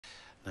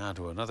Now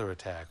to another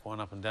attack, one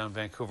up and down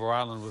Vancouver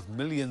Island with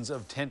millions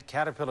of tent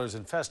caterpillars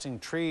infesting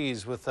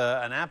trees with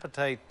an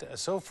appetite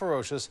so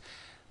ferocious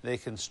they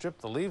can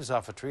strip the leaves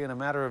off a tree in a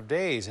matter of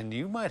days, and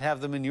you might have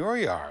them in your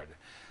yard.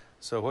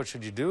 So what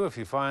should you do if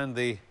you find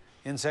the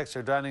insects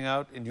are dining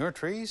out in your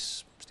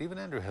trees? Stephen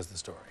Andrew has the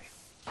story.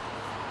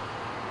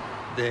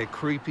 They're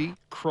creepy,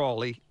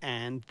 crawly,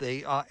 and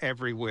they are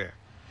everywhere.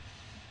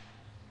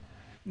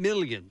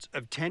 Millions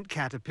of tent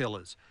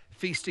caterpillars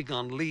feasting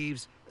on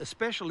leaves,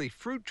 especially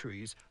fruit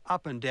trees,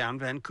 up and down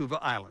Vancouver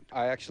Island.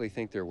 I actually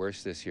think they're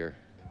worse this year.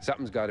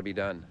 Something's got to be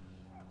done.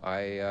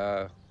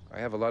 I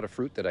have a lot of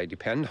fruit that I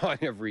depend on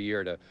every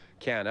year to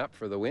can up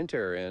for the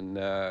winter, and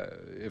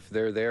if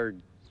they're there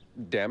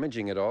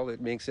damaging it all,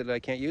 it makes it I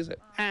can't use it.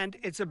 And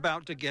it's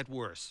about to get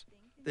worse.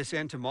 This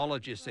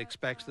entomologist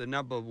expects the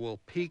number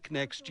will peak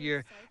next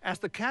year as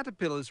the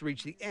caterpillars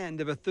reach the end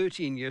of a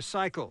 13-year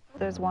cycle.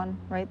 There's one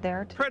right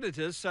there.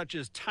 Predators such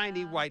as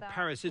tiny white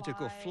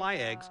parasitical fly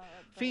eggs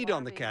feed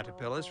on the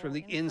caterpillars from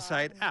the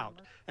inside out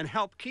and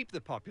help keep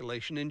the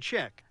population in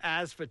check.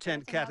 As for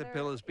tent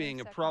caterpillars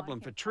being a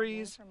problem for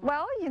trees...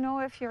 Well, you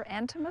know, if you're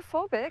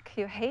entomophobic,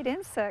 you hate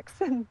insects,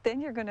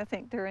 then you're going to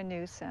think they're a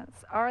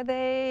nuisance. Are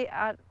they,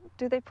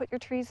 do they put your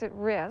trees at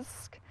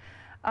risk?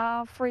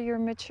 For your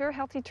mature,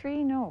 healthy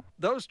tree, no.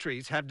 Those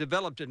trees have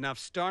developed enough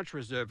starch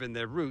reserve in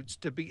their roots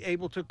to be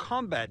able to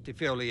combat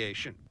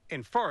defoliation.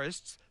 In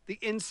forests, the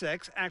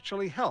insects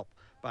actually help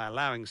by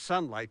allowing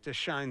sunlight to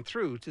shine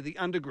through to the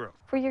undergrowth.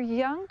 For your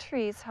young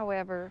trees,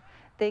 however,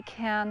 they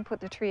can put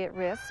the tree at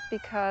risk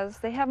because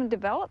they haven't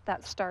developed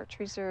that starch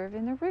reserve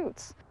in their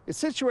roots. It's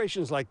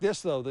situations like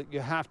this, though, that you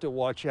have to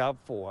watch out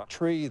for. A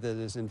tree that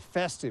is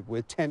infested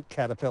with tent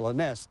caterpillar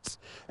nests.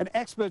 And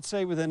experts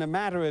say within a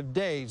matter of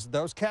days,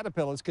 those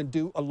caterpillars can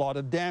do a lot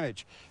of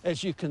damage.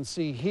 As you can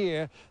see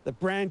here, the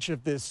branch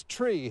of this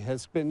tree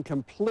has been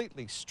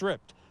completely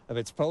stripped of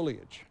its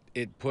foliage.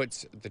 It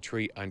puts the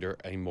tree under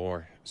a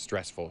more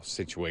stressful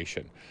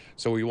situation.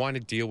 So we want to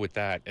deal with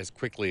that as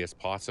quickly as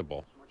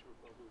possible.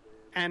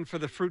 And for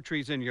the fruit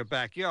trees in your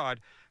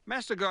backyard,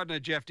 Master Gardener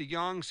Jeff de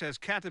Jong says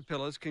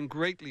caterpillars can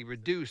greatly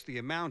reduce the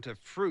amount of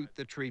fruit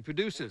the tree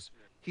produces.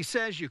 He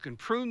says you can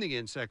prune the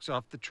insects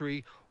off the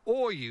tree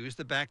or use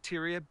the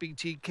bacteria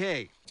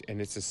BTK. And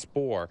it's a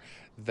spore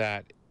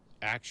that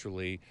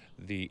actually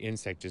the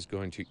insect is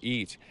going to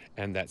eat,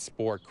 and that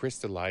spore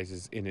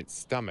crystallizes in its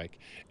stomach,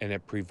 and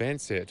it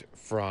prevents it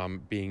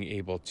from being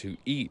able to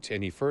eat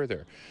any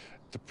further.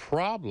 The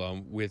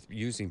problem with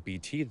using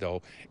BT,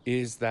 though,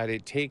 is that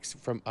it takes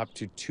from up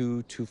to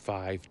 2 to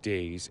 5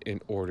 days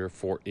in order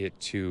for it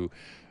to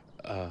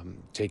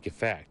take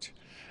effect.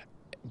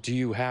 Do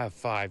you have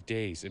 5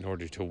 days in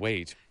order to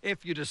wait?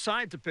 If you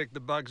decide to pick the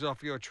bugs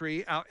off your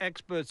tree, our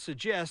experts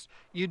suggest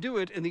you do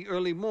it in the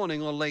early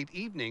morning or late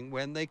evening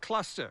when they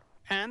cluster.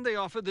 And they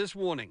offer this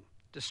warning: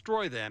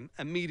 destroy them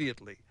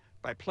immediately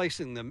by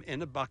placing them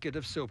in a bucket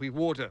of soapy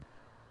water.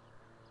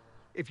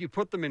 If you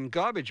put them in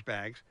garbage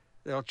bags,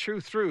 they'll chew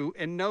through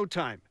in no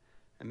time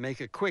and make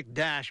a quick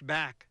dash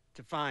back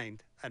to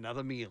find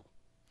another meal.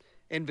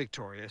 In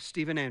Victoria,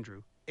 Stephen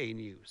Andrew, A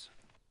News.